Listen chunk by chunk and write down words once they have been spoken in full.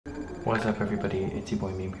What's up, everybody? It's your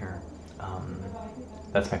boy Meme here.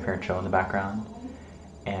 That's my parent show in the background,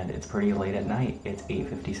 and it's pretty late at night. It's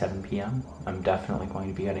 8:57 p.m. I'm definitely going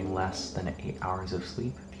to be getting less than 8 hours of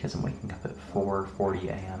sleep because I'm waking up at 4:40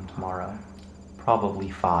 a.m. tomorrow.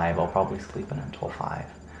 Probably 5. I'll probably sleep in until 5.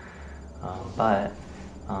 But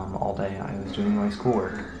all day I was doing my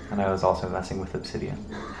schoolwork, and I was also messing with Obsidian.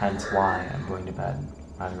 Hence why I'm going to bed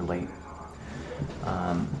rather late.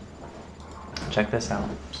 Check this out.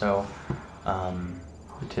 So,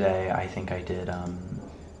 today I think I did,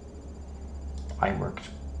 I worked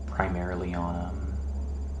primarily on,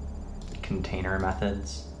 container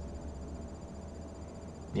methods.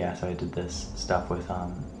 Yeah, so I did this stuff with,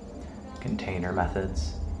 container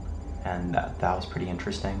methods, and that was pretty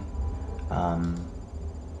interesting.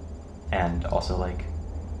 And also, like,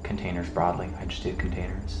 containers broadly. I just did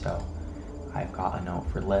containers, so I've got a note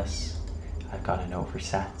for lists, I've got a note for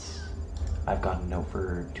sets, I've got a note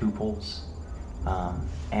for tuples,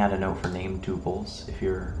 and a note for named tuples if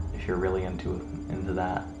you're really into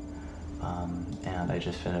that. And I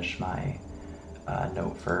just finished my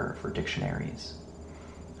note for dictionaries.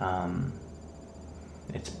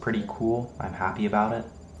 It's pretty cool. I'm happy about it.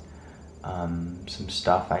 Some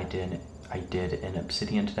stuff I did in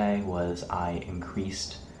Obsidian today was I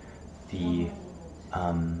increased the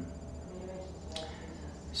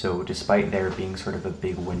so despite there being sort of a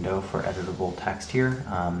big window for editable text here,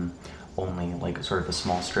 only like sort of a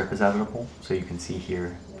small strip is editable. So you can see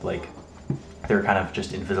here, like, there are kind of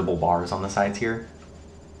just invisible bars on the sides here.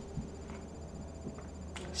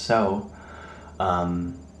 So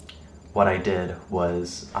what I did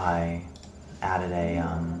was I added a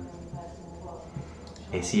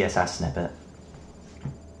CSS snippet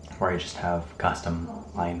where I just have custom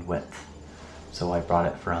line width. So I brought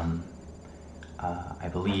it from I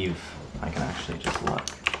believe I can actually just look.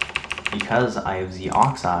 Because I have Z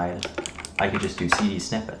oxide, I could just do CD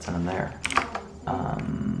snippets and I'm there.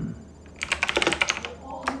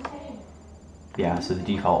 Yeah, so the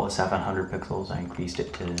default was 700 pixels. I increased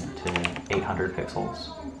it to 800 pixels.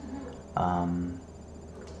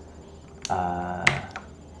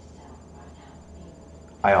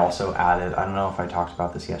 I also added, I don't know if I talked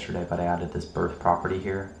about this yesterday, but I added this birth property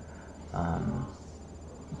here.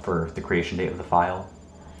 For the creation date of the file.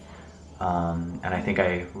 And I think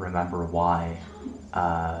I remember why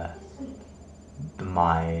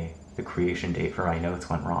the creation date for my notes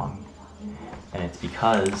went wrong. And it's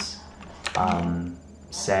because,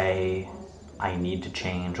 say I need to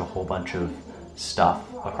change a whole bunch of stuff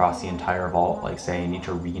across the entire vault, like say I need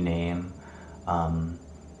to rename a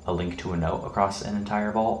link to a note across an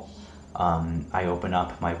entire vault. I open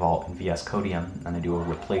up my vault in VS Codium and I do a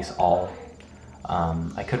replace all.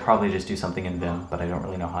 I could probably just do something in Vim, but I don't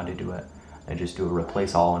really know how to do it. I just do a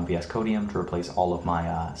replace all in VS Codium to replace all of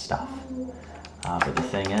my stuff. But the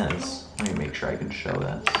thing is, let me make sure I can show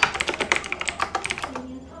this.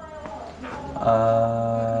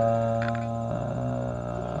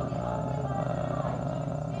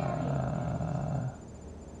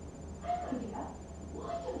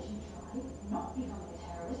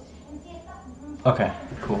 Okay,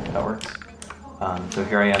 cool, that works. So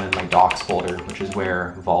here I am in my docs folder, which is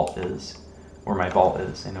where my vault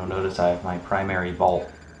is. And you'll notice I have my primary vault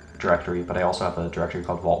directory, but I also have a directory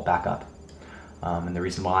called vault backup. And the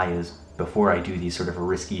reason why is before I do these sort of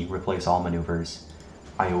risky replace all maneuvers,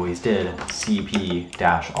 I always did cp-rpv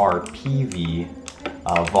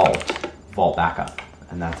vault backup.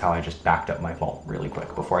 And that's how I just backed up my vault really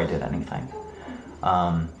quick before I did anything.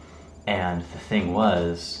 And the thing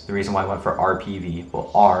was, the reason why I went for RPV, well,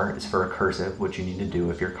 R is for recursive, which you need to do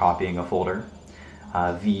if you're copying a folder.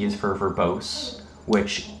 V is for verbose,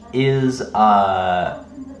 which is, I'm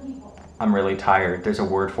really tired, there's a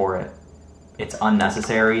word for it. It's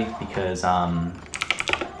unnecessary because,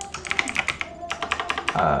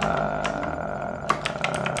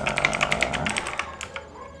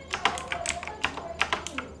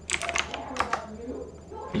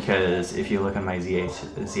 because if you look at my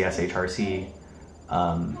ZSHRC,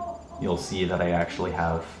 you'll see that I actually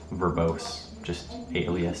have verbose, just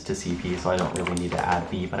alias to CP, so I don't really need to add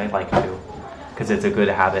V, but I'd like to, because it's a good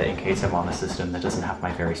habit in case I'm on a system that doesn't have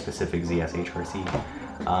my very specific ZSHRC.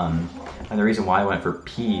 And the reason why I went for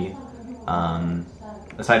P,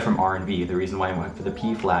 aside from R and V, the reason why I went for the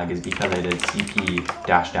P flag is because I did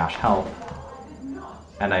cp-help,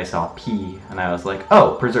 and I saw P, and I was like,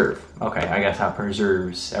 oh, preserve. Okay, I guess that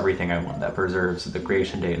preserves everything I want. That preserves the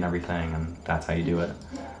creation date and everything, and that's how you do it.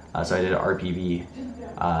 So I did RPV,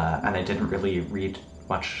 and I didn't really read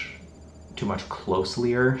too much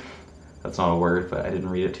closelier. That's not a word, but I didn't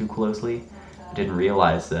read it too closely. I didn't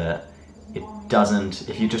realize that it doesn't,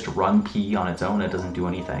 if you just run p on its own, it doesn't do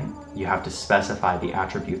anything. You have to specify the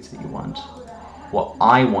attributes that you want. What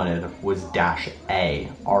I wanted was -a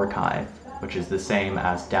archive, which is the same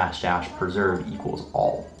as -- preserve equals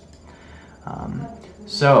all.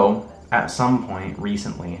 So at some point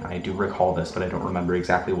recently, I do recall this, but I don't remember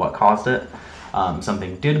exactly what caused it.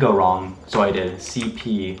 Something did go wrong, so I did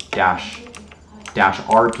cp-rpv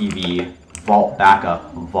vault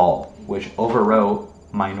backup vault, which overwrote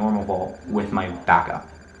my normal vault with my backup.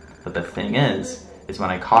 But the thing is when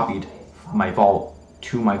I copied my vault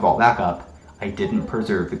to my vault backup, I didn't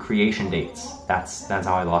preserve the creation dates. That's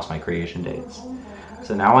how I lost my creation dates.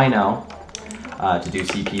 So now I know to do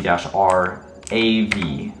cp-rav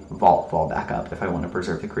vault backup if I want to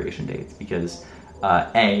preserve the creation dates, because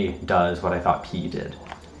A does what I thought P did.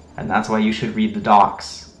 And that's why you should read the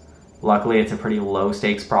docs. Luckily, it's a pretty low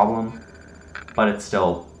stakes problem, but it's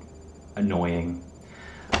still annoying.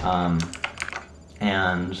 On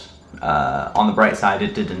the bright side,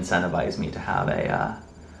 it did incentivize me to have a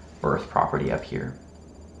birth property up here.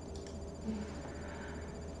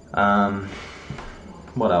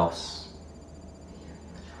 What else?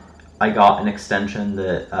 I got an extension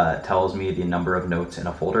that tells me the number of notes in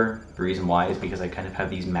a folder. The reason why is because I kind of have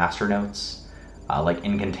these master notes. Like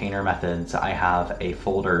in container methods, I have a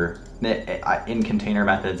folder. In container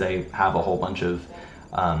methods, I have a whole bunch of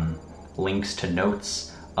links to notes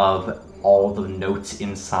of all the notes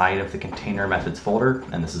inside of the container methods folder.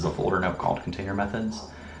 And this is a folder note called container methods.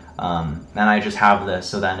 And I just have this,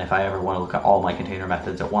 so then if I ever want to look at all my container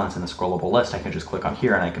methods at once in a scrollable list, I can just click on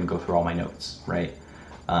here and I can go through all my notes, right?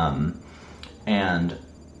 And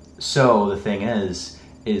so the thing is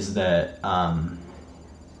that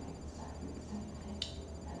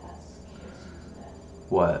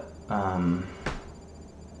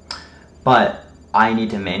but I need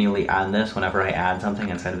to manually add this whenever I add something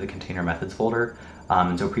inside of the container methods folder.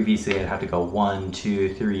 So previously I'd have to go 1,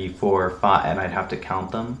 2, 3, 4, 5, and I'd have to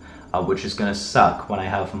count them, which is going to suck when I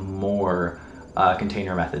have more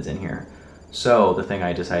container methods in here. So the thing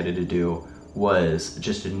I decided to do was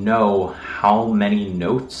just to know how many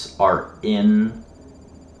notes are in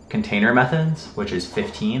container methods, which is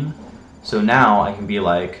 15. So now I can be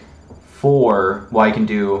like I can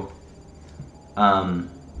do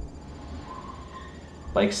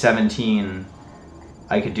like 17,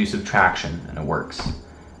 I could do subtraction and it works.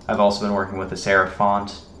 I've also been working with a serif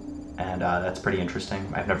font, and that's pretty interesting.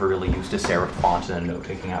 I've never really used a serif font in a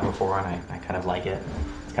note-taking app before, and I kind of like it.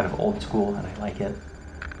 It's kind of old school, and I like it.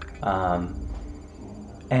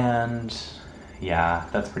 And yeah,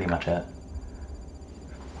 that's pretty much it.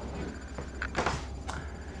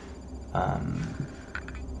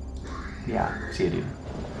 Yeah, see you, dude.